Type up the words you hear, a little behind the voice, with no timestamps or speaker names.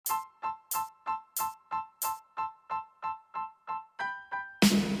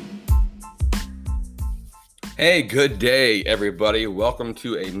Hey, good day, everybody. Welcome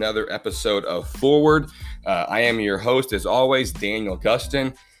to another episode of Forward. I am your host, as always, Daniel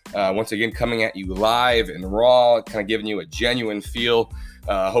Gustin. Once again, coming at you live and raw, kind of giving you a genuine feel.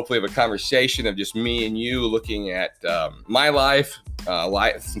 Hopefully, of a conversation of just me and you looking at my life,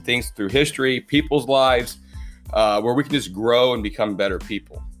 some things through history, people's lives, where we can just grow and become better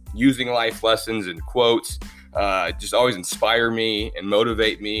people. Using life lessons and quotes just always inspire me and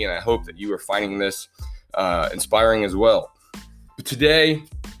motivate me, and I hope that you are finding this inspiring as well. But today,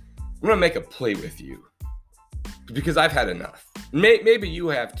 I'm going to make a plea with you because I've had enough. Maybe you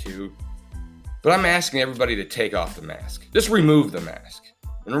have too, but I'm asking everybody to take off the mask. Just remove the mask.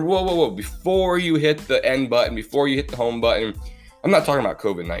 And whoa. Before you hit the end button, before you hit the home button, I'm not talking about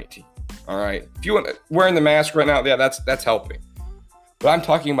COVID-19. All right. If you want wearing the mask right now, yeah, that's helping. But I'm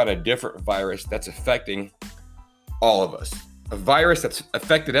talking about a different virus that's affecting all of us. A virus that's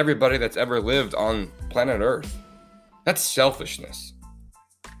affected everybody that's ever lived on planet Earth. That's selfishness.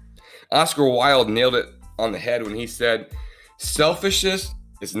 Oscar Wilde nailed it on the head when he said, "Selfishness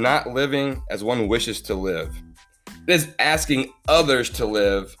is not living as one wishes to live. It is asking others to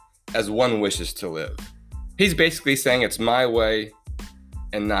live as one wishes to live." He's basically saying it's my way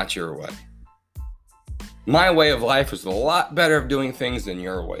and not your way. My way of life is a lot better of doing things than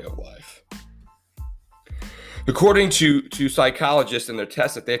your way of life. According to psychologists and their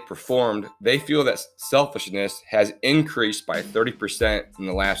tests that they've performed, they feel that selfishness has increased by 30% in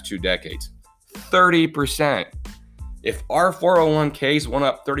the last 2 decades. 30%. If our 401ks went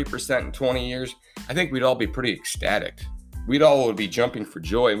up 30% in 20 years, I think we'd all be pretty ecstatic. We'd all be jumping for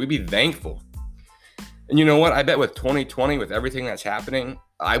joy. We'd be thankful. And you know what? I bet with 2020, with everything that's happening,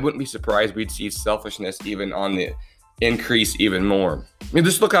 I wouldn't be surprised we'd see selfishness even on the increase even more. I mean,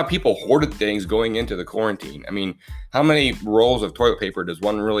 just look how people hoarded things going into the quarantine. I mean, how many rolls of toilet paper does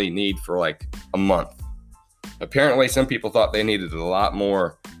one really need for like a month? Apparently, some people thought they needed a lot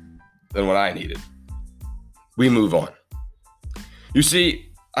more than what I needed. We move on. You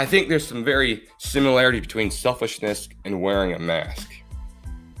see, I think there's some very similarity between selfishness and wearing a mask.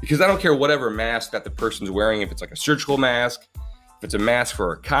 Because I don't care whatever mask that the person's wearing, if it's like a surgical mask, if it's a mask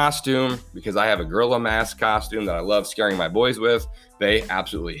for a costume, because I have a gorilla mask costume that I love scaring my boys with. They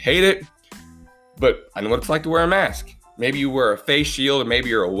absolutely hate it, but I know what it's like to wear a mask. Maybe you wear a face shield, or maybe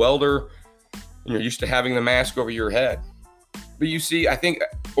you're a welder, and you're used to having the mask over your head. But you see, I think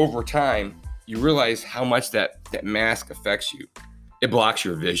over time, you realize how much that mask affects you. It blocks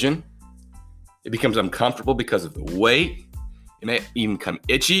your vision. It becomes uncomfortable because of the weight. It may even become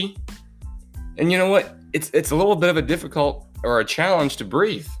itchy. And you know what? It's a little bit of a difficult or a challenge to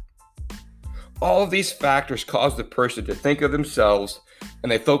breathe. All of these factors cause the person to think of themselves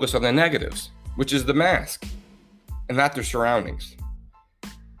and they focus on the negatives, which is the mask and not their surroundings.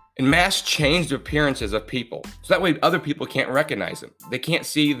 And masks change the appearances of people. So that way other people can't recognize them. They can't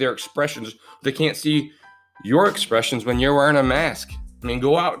see their expressions. They can't see your expressions when you're wearing a mask. I mean,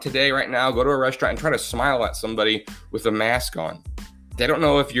 go out today, right now, go to a restaurant and try to smile at somebody with a mask on. They don't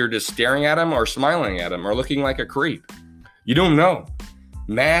know if you're just staring at them or smiling at them or looking like a creep. You don't know.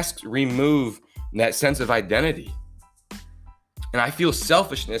 Masks remove that sense of identity. And I feel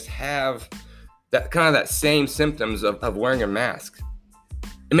selfishness have that same symptoms of wearing a mask.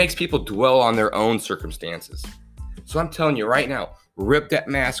 It makes people dwell on their own circumstances. So I'm telling you right now, rip that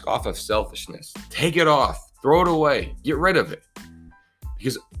mask off of selfishness. Take it off. Throw it away. Get rid of it.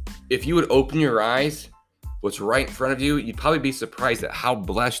 Because if you would open your eyes, what's right in front of you, you'd probably be surprised at how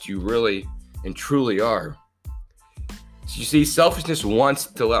blessed you really and truly are. So you see, selfishness wants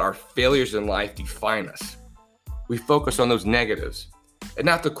to let our failures in life define us. We focus on those negatives and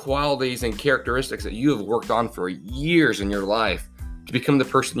not the qualities and characteristics that you have worked on for years in your life to become the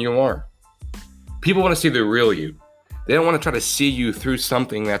person you are. People want to see the real you. They don't want to try to see you through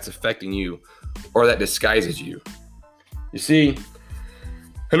something that's affecting you or that disguises you. You see,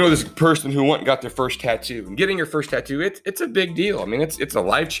 I know this person who went and got their first tattoo. And getting your first tattoo, it's a big deal. I mean, it's a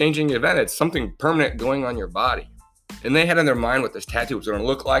life-changing event. It's something permanent going on your body. And they had in their mind what this tattoo was going to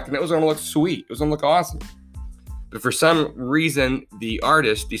look like, and it was going to look sweet. It was going to look awesome. But for some reason, the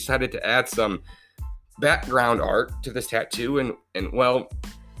artist decided to add some background art to this tattoo, and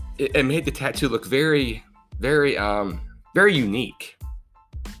it made the tattoo look very, very, very unique.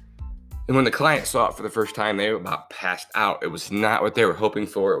 And when the client saw it for the first time, they were about passed out. It was not what they were hoping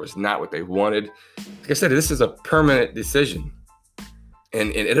for. It was not what they wanted. Like I said, this is a permanent decision,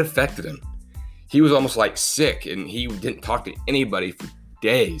 and it affected him. He was almost like sick, and he didn't talk to anybody for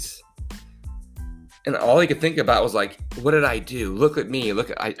days. And all he could think about was like, what did I do? Look at me.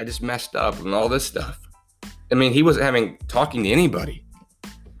 I just messed up and all this stuff. I mean, he wasn't talking to anybody.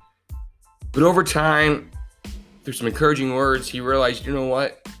 But over time, through some encouraging words, he realized, you know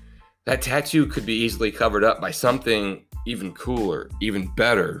what? That tattoo could be easily covered up by something even cooler, even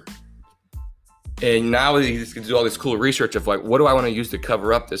better. And now he's going to do all this cool research of like, what do I want to use to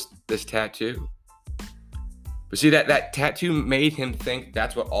cover up this tattoo? But see, that tattoo made him think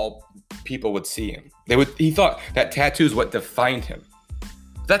that's what all people would see him. He thought that tattoo is what defined him.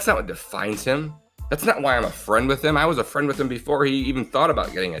 That's not what defines him. That's not why I'm a friend with him. I was a friend with him before he even thought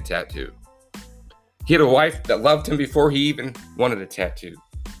about getting a tattoo. He had a wife that loved him before he even wanted a tattoo.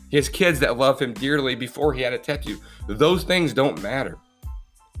 He has kids that love him dearly before he had a tattoo. Those things don't matter.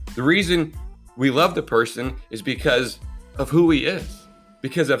 The reason we love the person is because of who he is.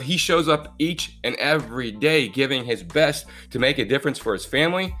 Because of he shows up each and every day giving his best to make a difference for his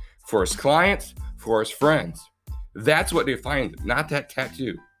family, for his clients, for his friends. That's what defines him, not that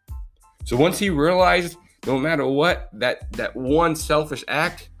tattoo. So once he realized, no matter what, that one selfish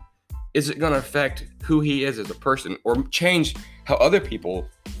act isn't going to affect who he is as a person or change how other people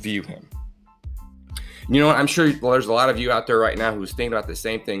view him. You know what? I'm sure there's a lot of you out there right now who's thinking about the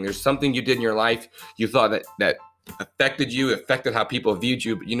same thing. There's something you did in your life you thought that affected you, affected how people viewed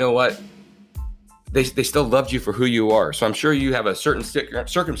you. But you know what? They still loved you for who you are. So I'm sure you have a certain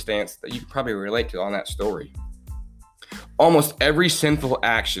circumstance that you can probably relate to on that story. Almost every sinful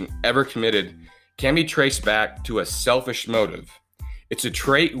action ever committed can be traced back to a selfish motive. It's a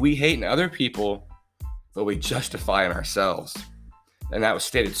trait we hate in other people, but we justify in ourselves. And that was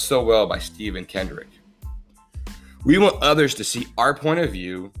stated so well by Stephen Kendrick. We want others to see our point of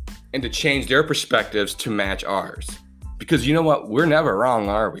view and to change their perspectives to match ours. Because you know what? We're never wrong,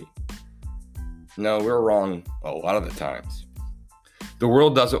 are we? No, we're wrong a lot of the times. The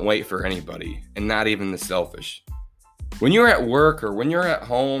world doesn't wait for anybody, and not even the selfish. When you're at work or when you're at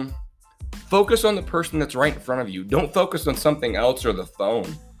home, focus on the person that's right in front of you. Don't focus on something else or the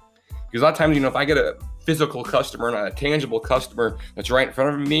phone. Because a lot of times, if I get a physical customer, not a tangible customer that's right in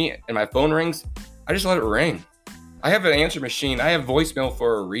front of me and my phone rings, I just let it ring. I have an answer machine. I have voicemail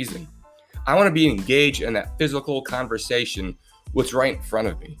for a reason. I want to be engaged in that physical conversation, what's right in front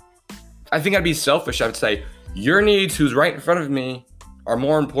of me. I think I'd be selfish. I would say, your needs, who's right in front of me, are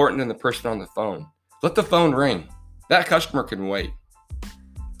more important than the person on the phone. Let the phone ring. That customer can wait.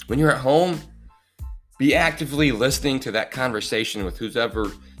 When you're at home, be actively listening to that conversation with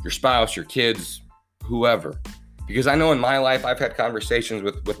whoever, your spouse, your kids, whoever. Because I know in my life, I've had conversations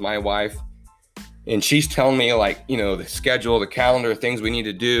with my wife, and she's telling me the schedule, the calendar, things we need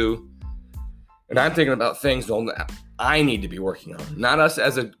to do. And I'm thinking about things that I need to be working on. Not us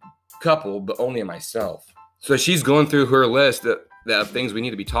as a couple, but only myself. So she's going through her list of things we need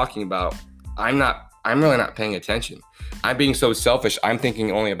to be talking about. I'm really not paying attention. I'm being so selfish. I'm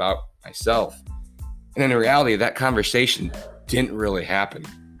thinking only about myself. And in reality, that conversation didn't really happen.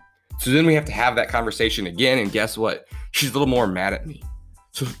 So then we have to have that conversation again. And guess what? She's a little more mad at me.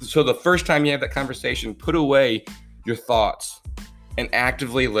 So the first time you have that conversation, put away your thoughts and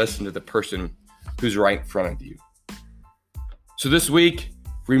actively listen to the person who's right in front of you. So this week,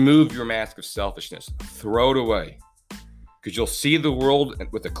 remove your mask of selfishness. Throw it away. Because you'll see the world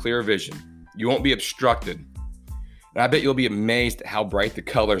with a clear vision. You won't be obstructed. And I bet you'll be amazed at how bright the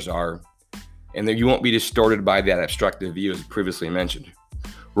colors are, and that you won't be distorted by that obstructive view as previously mentioned.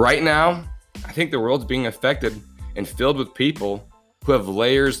 Right now, I think the world's being affected and filled with people who have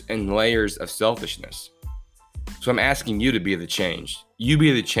layers and layers of selfishness. So I'm asking you to be the change. You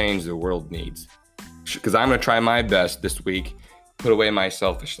be the change the world needs. Because I'm going to try my best this week, put away my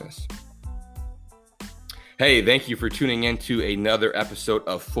selfishness. Hey, thank you for tuning in to another episode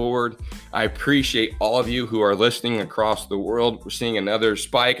of Forward. I appreciate all of you who are listening across the world. We're seeing another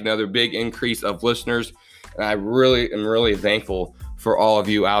spike, another big increase of listeners. And I really am thankful for all of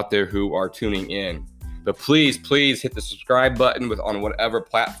you out there who are tuning in. But please hit the subscribe button on whatever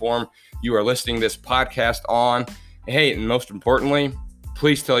platform you are listening to this podcast on. Hey, and most importantly,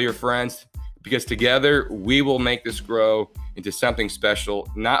 please tell your friends, because together we will make this grow into something special.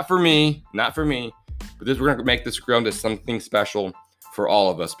 Not for me, but we're going to make this grow into something special for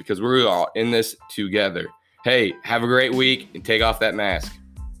all of us, because we're all in this together. Hey, have a great week and take off that mask.